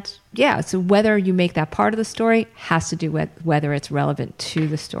 So whether you make that part of the story has to do with whether it's relevant to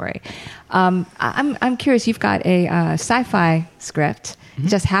the story. I'm curious, you've got a sci-fi script. It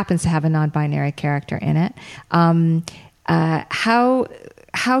just happens to have a non-binary character in it. How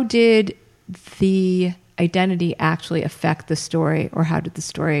did the identity actually affect the story, or how did the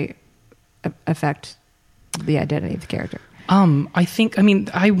story affect the identity of the character? I kind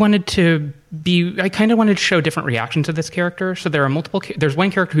of wanted to show different reactions to this character. So there are there's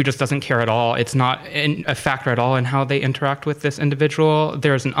one character who just doesn't care at all. It's not a factor at all in how they interact with this individual.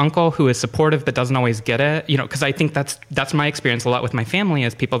 There's an uncle who is supportive but doesn't always get it, because I think that's my experience a lot with my family,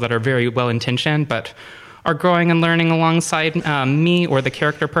 as people that are very well-intentioned but are growing and learning alongside me or the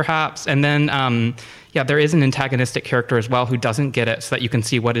character perhaps. And then, there is an antagonistic character as well who doesn't get it, so that you can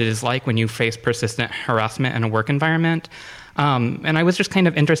see what it is like when you face persistent harassment in a work environment. And I was just kind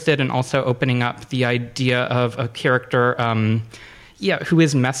of interested in also opening up the idea of a character, who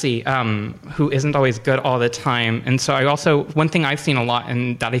is messy, who isn't always good all the time. And so one thing I've seen a lot,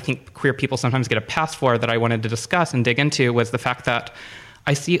 and that I think queer people sometimes get a pass for, that I wanted to discuss and dig into, was the fact that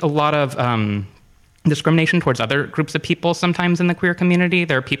I see a lot of discrimination towards other groups of people sometimes in the queer community.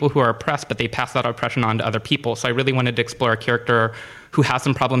 There are people who are oppressed, but they pass that oppression on to other people. So I really wanted to explore a character who has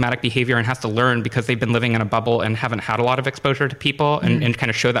some problematic behavior and has to learn because they've been living in a bubble and haven't had a lot of exposure to people, and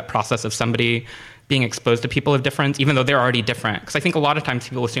kind of show that process of somebody being exposed to people of difference, even though they're already different. Because I think a lot of times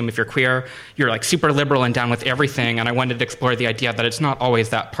people assume if you're queer, you're like super liberal and down with everything. And I wanted to explore the idea that it's not always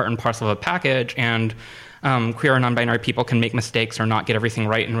that part and parcel of a package, and queer or non-binary people can make mistakes or not get everything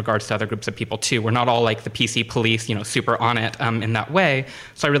right in regards to other groups of people too. We're not all like the PC police, super on it in that way.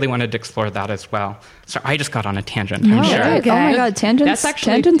 So I really wanted to explore that as well. So I just got on a tangent. I'm sure. Okay. Oh my God, tangents!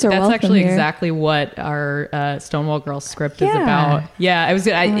 Tangents are welcome actually here. exactly what our Stonewall Girls script is about.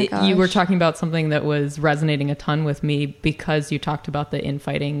 Yeah, you were talking about something that was resonating a ton with me, because you talked about the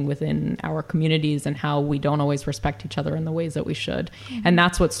infighting within our communities and how we don't always respect each other in the ways that we should. And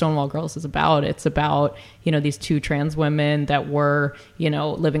that's what Stonewall Girls is about. It's about these two trans women that were,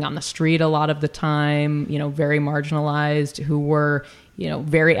 living on the street a lot of the time, very marginalized, who were,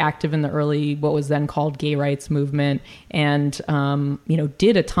 very active in the early, what was then called gay rights movement, and,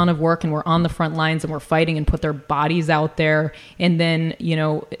 did a ton of work and were on the front lines and were fighting and put their bodies out there. And then,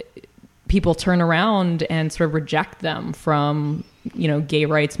 people turn around and sort of reject them from, gay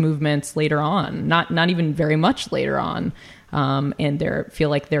rights movements later on, not even very much later on. And they feel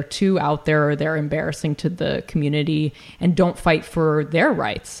like they're too out there, or they're embarrassing to the community, and don't fight for their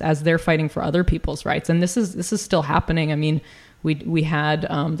rights as they're fighting for other people's rights. And this is still happening. I mean, we had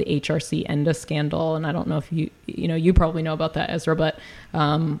the HRC ENDA scandal, and I don't know if you probably know about that, Ezra, but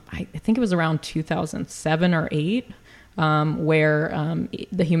I think it was around 2007 or 8. Where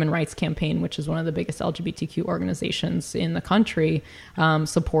the Human Rights Campaign, which is one of the biggest LGBTQ organizations in the country,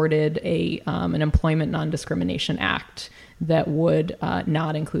 supported an employment non-discrimination act that would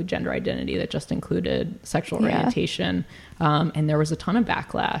not include gender identity, that just included sexual orientation. And there was a ton of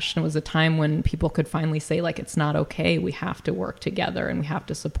backlash. And it was a time when people could finally say, like, it's not okay. We have to work together and we have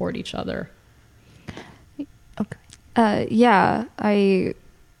to support each other. Okay.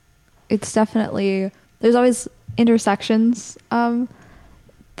 It's definitely, there's always intersections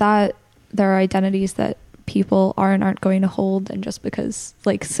that there are identities that people aren't going to hold, and just because,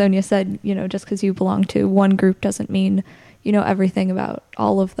 like Sonya said, just because you belong to one group doesn't mean everything about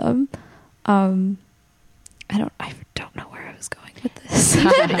all of them. I don't know where I was going with this.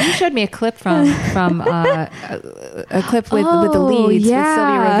 You showed me a clip from a clip with the leads, with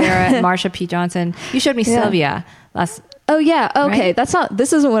Sylvia Rivera and Marsha P. Johnson. You showed me Sylvia last. Oh yeah. Okay. Right?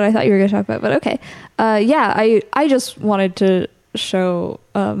 This isn't what I thought you were going to talk about, but okay. I just wanted to show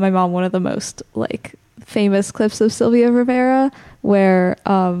my mom one of the most famous clips of Sylvia Rivera, where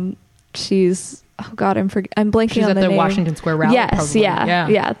she's, oh God, I'm blanking she's on at the the name. Washington Square rally. Yes. Probably.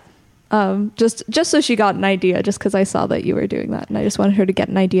 Yeah. Just so she got an idea, just because I saw that you were doing that, and I just wanted her to get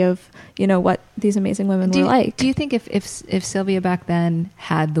an idea of what these amazing women were like. Do you think if Sylvia back then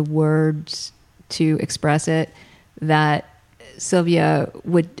had the words to express it, that Sylvia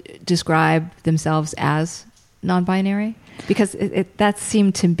would describe themselves as non-binary? Because that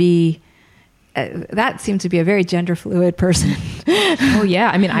seemed to be a very gender fluid person. Oh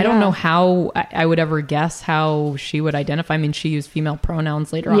yeah. I mean, I don't know how I would ever guess how she would identify. I mean, she used female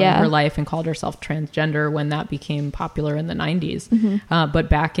pronouns later on in her life and called herself transgender when that became popular in the 90s. Mm-hmm. But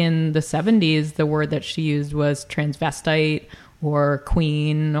back in the 70s, the word that she used was transvestite or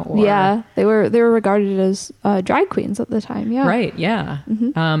queen, or they were regarded as drag queens at the time. Yeah, right. Yeah,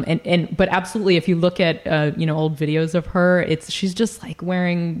 but absolutely, if you look at old videos of her, she's just like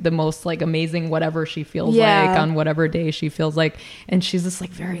wearing the most like amazing whatever she feels like on whatever day she feels like, and she's this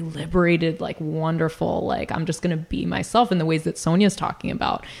like very liberated, like wonderful, like I'm just gonna be myself in the ways that Sonya's talking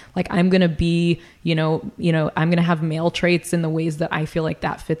about. Like I'm gonna be, I'm gonna have male traits in the ways that I feel like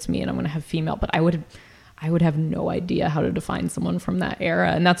that fits me, and I'm gonna have female. But I would have no idea how to define someone from that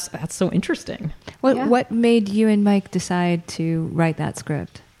era. And that's so interesting. What made you and Mike decide to write that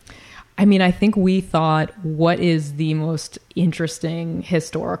script? I mean, I think we thought, what is the most interesting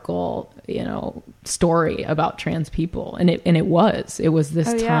historical, story about trans people? And it was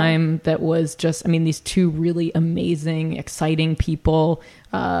this time that was just, I mean, these two really amazing, exciting people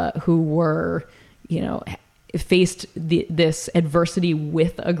who were, faced this adversity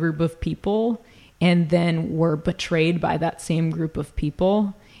with a group of people, and then were betrayed by that same group of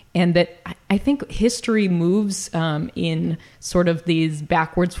people. And that I think history moves in sort of these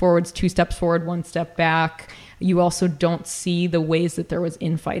backwards, forwards, 2 steps forward, 1 step back. You also don't see the ways that there was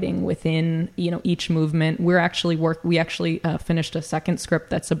infighting within, each movement. We actually finished a second script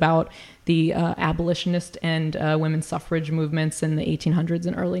that's about the abolitionist and women's suffrage movements in the 1800s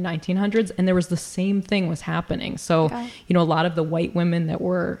and early 1900s, and there was the same thing was happening. So, a lot of the white women that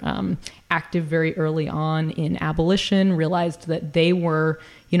were active very early on in abolition realized that they were,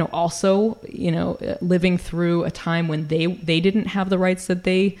 also, living through a time when they didn't have the rights that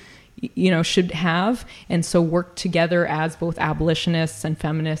they should have, and so worked together as both abolitionists and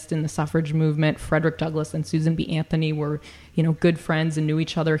feminists in the suffrage movement. Frederick Douglass and Susan B. Anthony were, good friends and knew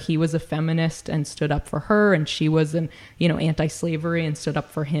each other. He was a feminist and stood up for her, and she was an, anti-slavery and stood up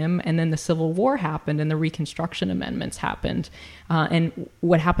for him. And then the Civil War happened and the Reconstruction Amendments happened. And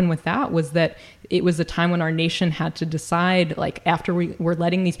what happened with that was that it was a time when our nation had to decide, like, after we're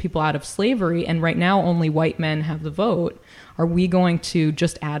letting these people out of slavery, and right now only white men have the vote, are we going to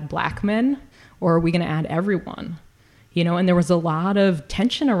just add black men, or are we going to add everyone? And there was a lot of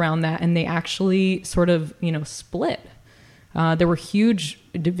tension around that, and they actually sort of, split. There were huge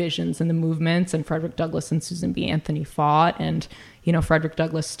divisions in the movements, and Frederick Douglass and Susan B. Anthony fought, and, Frederick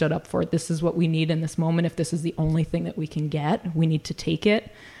Douglass stood up for it. This is what we need in this moment. If this is the only thing that we can get, we need to take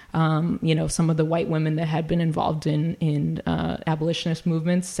it. Some of the white women that had been involved in abolitionist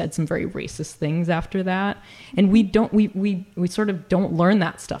movements said some very racist things after that. And we sort of don't learn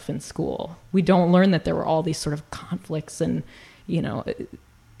that stuff in school. We don't learn that there were all these sort of conflicts and,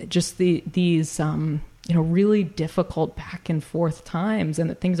 just these really difficult back and forth times, and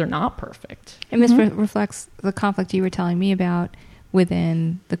that things are not perfect. And this reflects the conflict you were telling me about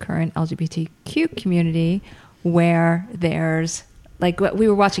within the current LGBTQ community, where there's, like, we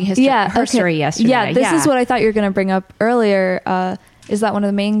were watching history yesterday. Yeah, this is what I thought you were going to bring up earlier, is that one of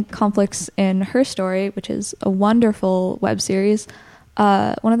the main conflicts in Her Story, which is a wonderful web series,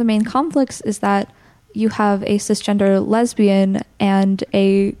 one of the main conflicts is that you have a cisgender lesbian and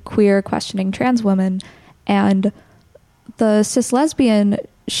a queer questioning trans woman, and the cis lesbian,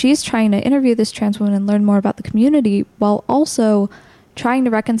 she's trying to interview this trans woman and learn more about the community, while also trying to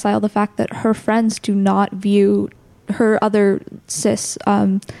reconcile the fact that her friends do not view her other cis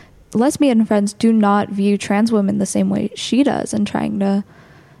lesbian friends do not view trans women the same way she does, and trying to,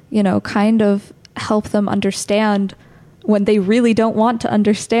 kind of help them understand when they really don't want to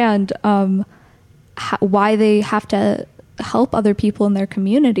understand why they have to help other people in their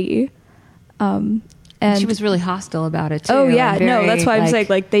community. And she was really hostile about it too. Oh yeah, no, that's why I'm saying,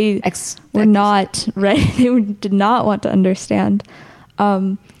 like, they were not ready. They did not want to understand.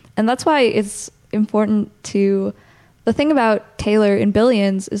 And that's why it's important to... The thing about Taylor and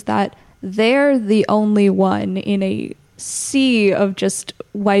Billions is that they're the only one in a sea of just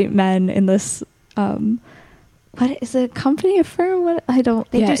white men in this... what is it? A company, a firm? What? I don't...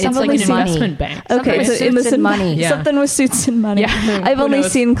 They do something like an investment bank. Okay, so in this money. Something with suits and money. Yeah. I've only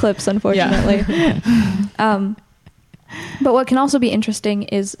seen clips, unfortunately. Yeah. But what can also be interesting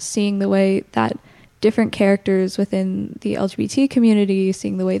is seeing the way that different characters within the LGBT community,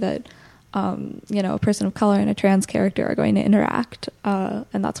 seeing the way that a person of color and a trans character are going to interact, and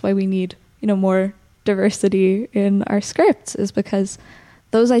that's why we need more diversity in our scripts, is because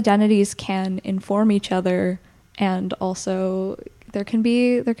those identities can inform each other. And also there can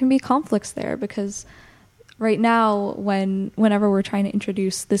be conflicts there, because right now whenever we're trying to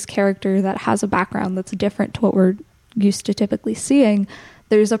introduce this character that has a background that's different to what we're used to typically seeing,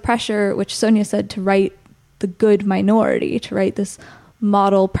 there's a pressure, which Sonya said, to write the good minority, to write this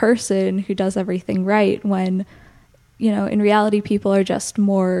model person who does everything right, when in reality, people are just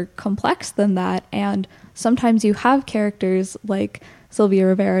more complex than that. And sometimes you have characters like Sylvia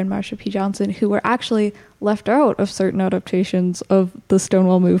Rivera and Marsha P. Johnson who were actually left out of certain adaptations of the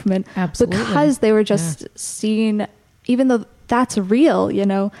Stonewall movement. Absolutely. Because they were just seen, even though that's real,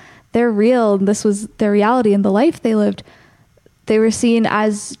 they're real, and this was their reality and the life they lived, they were seen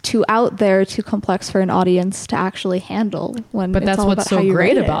as too out there, too complex for an audience to actually handle. But that's what's so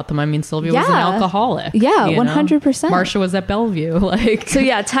great about them. I mean, Sylvia was an alcoholic. Yeah, 100%. Marsha was at Bellevue.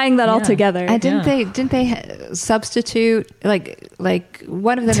 So tying that all together. And didn't they substitute, like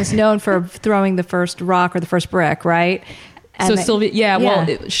one of them is known for throwing the first rock or the first brick, right? And so Sylvia,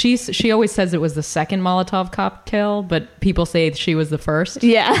 well, she always says it was the second Molotov cocktail, but people say she was the first.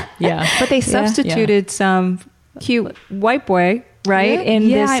 Yeah. But they substituted some cute white boy, right?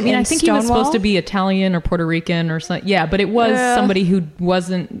 I think he was supposed to be Italian or Puerto Rican or something. Yeah, but it was somebody who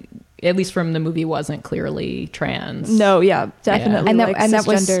wasn't, at least from the movie, wasn't clearly trans. No, definitely. Yeah. And that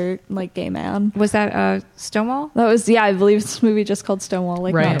was like gay man. Was that Stonewall? That was I believe this movie just called Stonewall.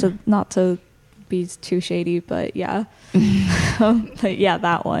 Like not to be too shady, but yeah. But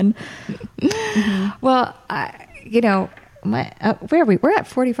that one. Well, where are we? We're at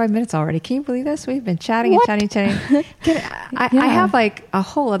 45 minutes already. Can you believe this? We've been chatting and chatting. I have like a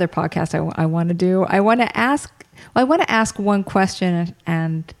whole other podcast I want to do. I want to ask one question,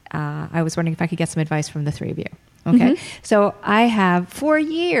 and I was wondering if I could get some advice from the three of you. Okay. So I have for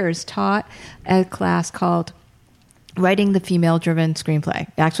years taught a class called Writing the Female-Driven Screenplay.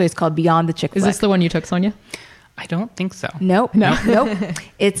 Actually, it's called Beyond the Chick Flick. Is this the one you took, Sonya? I don't think so. Nope.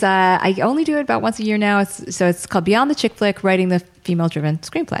 It's I only do it about once a year now. It's called Beyond the Chick Flick, Writing the Female-Driven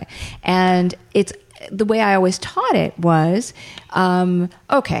Screenplay. And it's the way I always taught it was,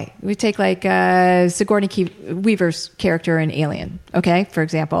 we take like Sigourney Weaver's character in Alien, okay? For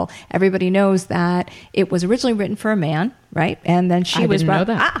example, everybody knows that it was originally written for a man, right? And then she was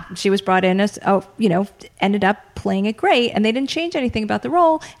brought in as, ended up playing it great, and they didn't change anything about the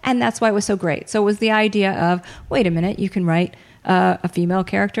role, and that's why it was so great. So it was the idea of, wait a minute, you can write a female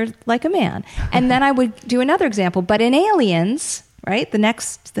character like a man. And then I would do another example, but in Aliens, right? The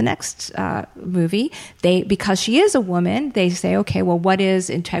next movie, because she is a woman, they say, okay, well, what is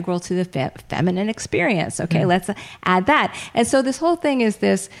integral to the feminine experience? Okay, let's add that. And so this whole thing is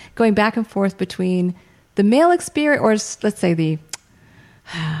this going back and forth between the male experience, or let's say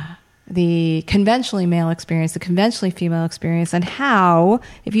the conventionally male experience, the conventionally female experience, and how,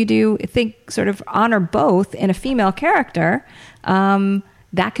 if you think sort of honor both in a female character,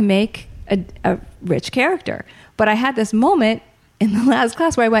 that can make a rich character. But I had this moment in the last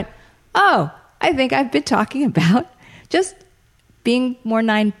class where I went, I think I've been talking about just being more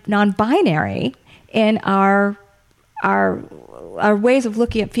non-binary in our ways of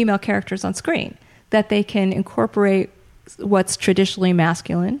looking at female characters on screen, that they can incorporate what's traditionally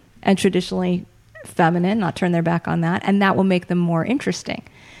masculine and traditionally feminine, not turn their back on that, and that will make them more interesting.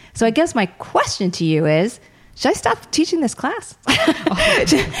 So I guess my question to you is, should I stop teaching this class?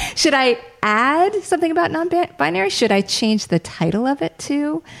 Should I add something about non-binary? Should I change the title of it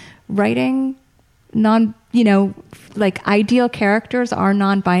to writing ideal characters are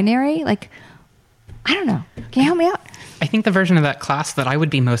non-binary? Like, I don't know. Can you help me out? I think the version of that class that I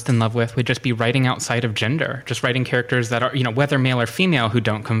would be most in love with would just be writing outside of gender, just writing characters that are, whether male or female, who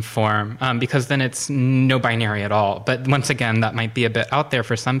don't conform, because then it's no binary at all. But once again, that might be a bit out there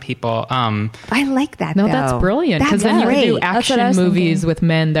for some people. I like that, No, though. That's brilliant, because then you could do action movies with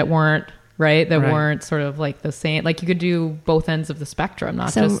men that weren't, right? That weren't sort of like the same. Like you could do both ends of the spectrum,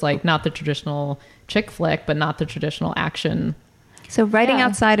 not just like, not the traditional chick flick, but not the traditional action. So writing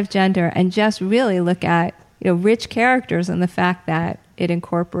outside of gender and just really look at rich characters and the fact that it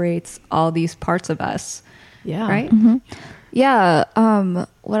incorporates all these parts of us. Yeah. Right? Mm-hmm. Yeah.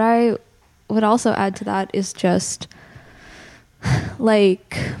 What I would also add to that is just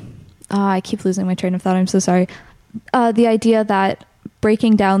like, I keep losing my train of thought. I'm so sorry. The idea that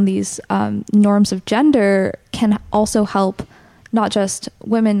breaking down these norms of gender can also help not just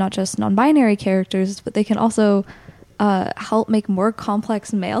women, not just non-binary characters, but they can also help make more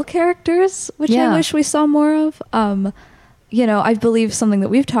complex male characters, which I wish we saw more of. I believe something that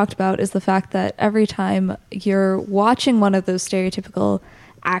we've talked about is the fact that every time you're watching one of those stereotypical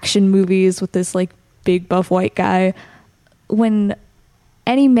action movies with this like big buff white guy, when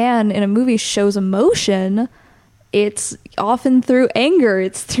any man in a movie shows emotion, it's often through anger,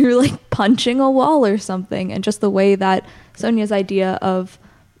 it's through like punching a wall or something. And just the way that Sonya's idea of,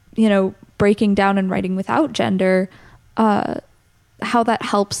 breaking down and writing without gender, how that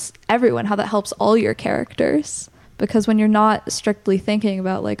helps everyone, how that helps all your characters. Because when you're not strictly thinking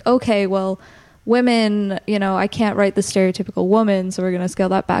about like, okay, well, women, I can't write the stereotypical woman, so we're going to scale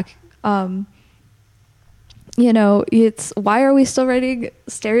that back. It's why are we still writing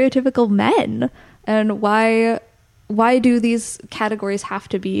stereotypical men? And why do these categories have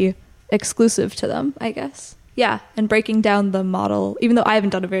to be exclusive to them, I guess? Yeah, and breaking down the model, even though I haven't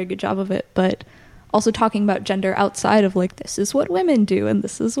done a very good job of it, but also talking about gender outside of like, this is what women do and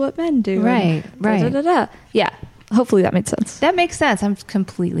this is what men do. Right. Yeah, hopefully that made sense. That makes sense. I'm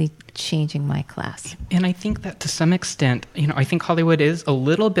completely changing my class. And I think that to some extent, I think Hollywood is a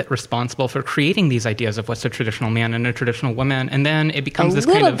little bit responsible for creating these ideas of what's a traditional man and a traditional woman, and then it becomes this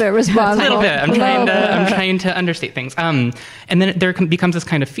kind of... A little bit responsible. A little bit. I'm trying to understate things. And then there becomes this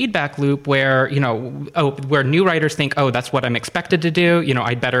kind of feedback loop where, where new writers think, oh, that's what I'm expected to do.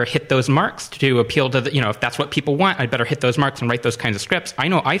 I'd better hit those marks to appeal to the, if that's what people want, I'd better hit those marks and write those kinds of scripts. I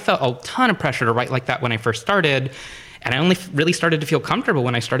know I felt a ton of pressure to write like that when I first started. And I only really started to feel comfortable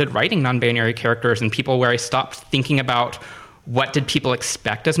when I started writing non-binary characters and people where I stopped thinking about what did people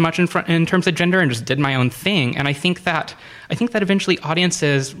expect as much in terms of gender and just did my own thing. And I think that eventually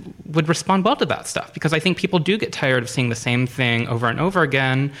audiences would respond well to that stuff, because I think people do get tired of seeing the same thing over and over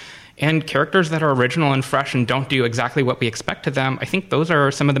again. And characters that are original and fresh and don't do exactly what we expect of them, I think those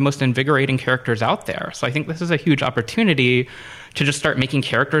are some of the most invigorating characters out there. So I think this is a huge opportunity to just start making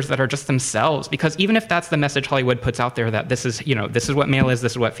characters that are just themselves. Because even if that's the message Hollywood puts out there, that this is what male is,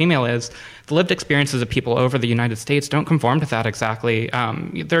 this is what female is, the lived experiences of people over the United States don't conform to that exactly.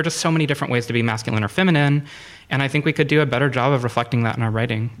 There are just so many different ways to be masculine or feminine. And I think we could do a better job of reflecting that in our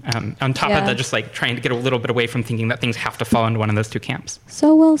writing. On top of that, just like trying to get a little bit away from thinking that things have to fall into one of those two camps.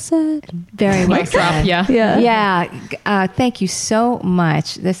 So well said. Very well said. Yeah. Thank you so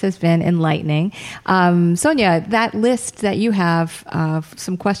much. This has been enlightening. Sonya, that list that you have of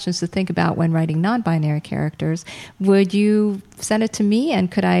some questions to think about when writing non-binary characters, would you send it to me,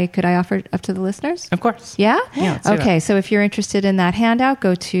 and could I offer it up to the listeners? Of course. Yeah? Yeah. Okay, so if you're interested in that handout,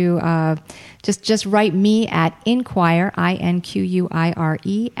 go to just write me at inquire, INQUIRE,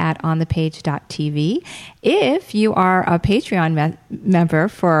 at onthepage.tv. If you are a Patreon member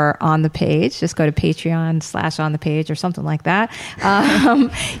for On the Page, just go to Patreon/onthepage or something like that.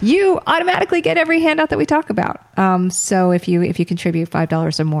 You automatically get every handout that we talk about. So if you contribute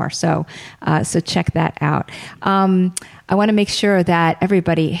 $5 or more, so check that out. I want to make sure that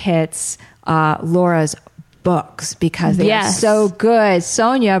everybody hits Laura's books because they are so good.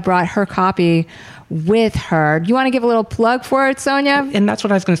 Sonya brought her copy with her. Do you want to give a little plug for it, Sonya? And that's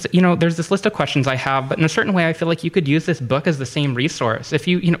what I was going to say. There's this list of questions I have, but in a certain way, I feel like you could use this book as the same resource. If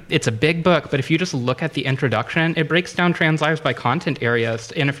it's a big book, but if you just look at the introduction, it breaks down trans lives by content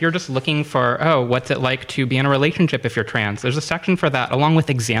areas. And if you're just looking for, what's it like to be in a relationship if you're trans, there's a section for that, along with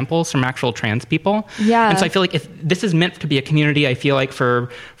examples from actual trans people. Yeah. And so I feel like if this is meant to be a community, I feel like for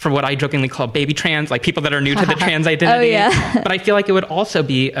what I jokingly call baby trans, like people that are new to the trans identity. Oh, yeah. But I feel like it would also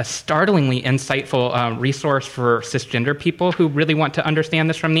be a startlingly insightful resource for cisgender people who really want to understand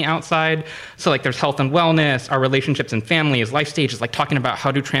this from the outside. So like there's health and wellness, our relationships and families, life stages, like talking about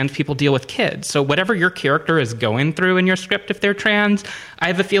how do trans people deal with kids. So whatever your character is going through in your script, if they're trans, I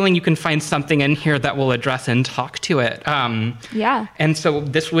have a feeling you can find something in here that will address and talk to it. Yeah. And so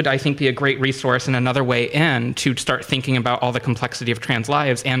this would, I think, be a great resource and another way in to start thinking about all the complexity of trans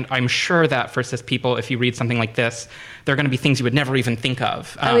lives. And I'm sure that for cis people, if you read something like this, there are going to be things you would never even think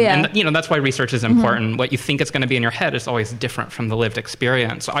of. And that's why research is important. What you think it's going to be in your head is always different from the lived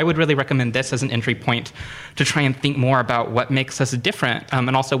experience. So I would really recommend this as an entry point to try and think more about what makes us different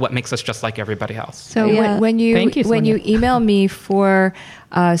and also what makes us just like everybody else. So when you email me for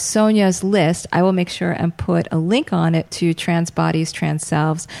Sonya's list, I will make sure and put a link on it to Trans Bodies, Trans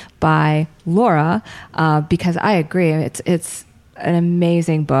Selves by Laura, because I agree. It's an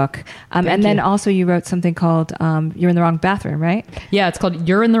amazing book. And then also you wrote something called You're in the Wrong Bathroom, right? Yeah, it's called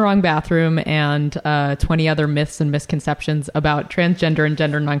You're in the Wrong Bathroom and 20 Other Myths and Misconceptions about Transgender and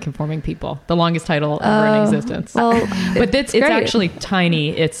Gender Nonconforming People. The longest title ever in existence. Well, but it's actually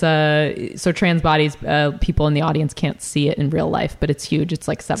tiny. It's so Trans Bodies, people in the audience can't see it in real life, but it's huge. It's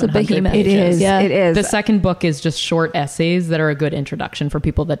like 700 pages. It is. Yeah. It is. The second book is just short essays that are a good introduction for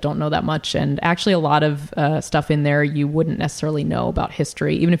people that don't know that much. And actually a lot of stuff in there you wouldn't necessarily know about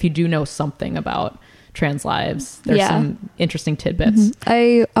history, even if you do know something about trans lives. There's some interesting tidbits.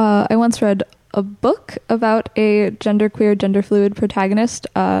 I once read a book about a genderqueer, gender fluid protagonist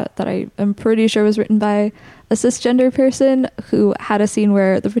that I am pretty sure was written by a cisgender person who had a scene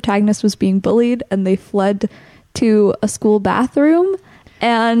where the protagonist was being bullied and they fled to a school bathroom.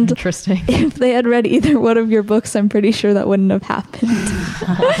 And interesting. If they had read either one of your books, I'm pretty sure that wouldn't have happened.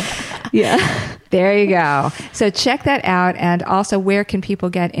 Yeah. There you go. So check that out. And also, where can people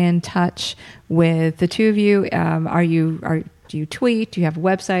get in touch with the two of you? Do you tweet? Do you have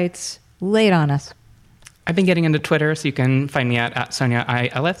websites? Lay it on us. I've been getting into Twitter, so you can find me at Sonya I.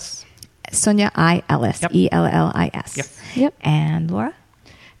 Ellis. Sonya I. Ellis. Yep. Ellis. Yep. And Laura?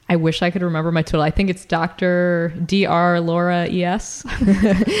 I wish I could remember my Twitter. I think it's Dr. Dr. Laura ES.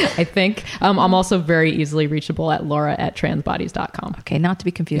 I think. I'm also very easily reachable at laura@transbodies.com. Okay, not to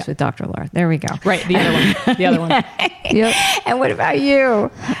be confused with Dr. Laura. There we go. Right, the other one. The other one. Yep. And what about you?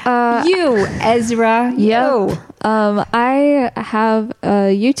 You, Ezra. Yep. I have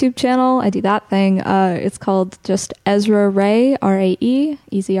a YouTube channel. I do that thing. It's called just Ezra Rae, R-A-E,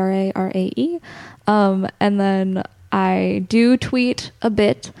 Ezra-Rae. And then I do tweet a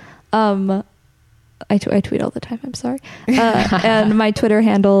bit. I tweet all the time. I'm sorry. And my Twitter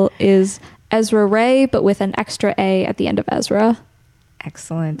handle is Ezra Rae, but with an extra A at the end of Ezra.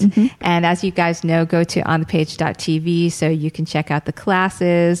 Excellent. And as you guys know, go to onthepage.tv so you can check out the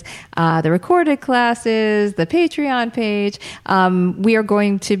classes, the recorded classes, the Patreon page. We are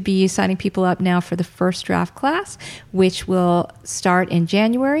going to be signing people up now for the first draft class, which will start in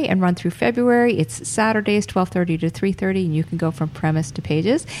January and run through February. It's Saturdays, 12:30 to 3:30, and you can go from premise to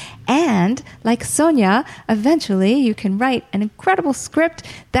pages. And like Sonya, eventually you can write an incredible script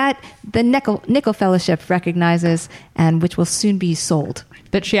that the Nickel Fellowship recognizes and which will soon be sold.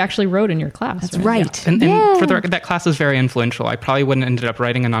 That she actually wrote in your class. That's right. And for the record, that class is very influential. I probably wouldn't have ended up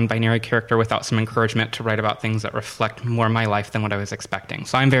writing a non-binary character without some encouragement to write about things that reflect more my life than what I was expecting.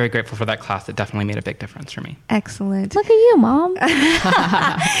 So I'm very grateful for that class. It definitely made a big difference for me. Excellent. Look at you, Mom.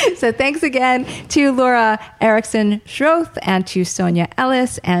 So thanks again to Laura Erickson-Schroth and to Sonya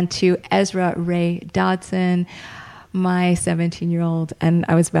Ellis and to Ezra Rae Dodson, my 17-year-old. And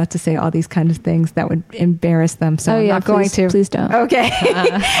I was about to say all these kinds of things that would embarrass them. So I'm not going to. Please don't. Okay.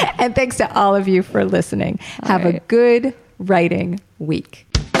 And thanks to all of you for listening. Have a good writing week.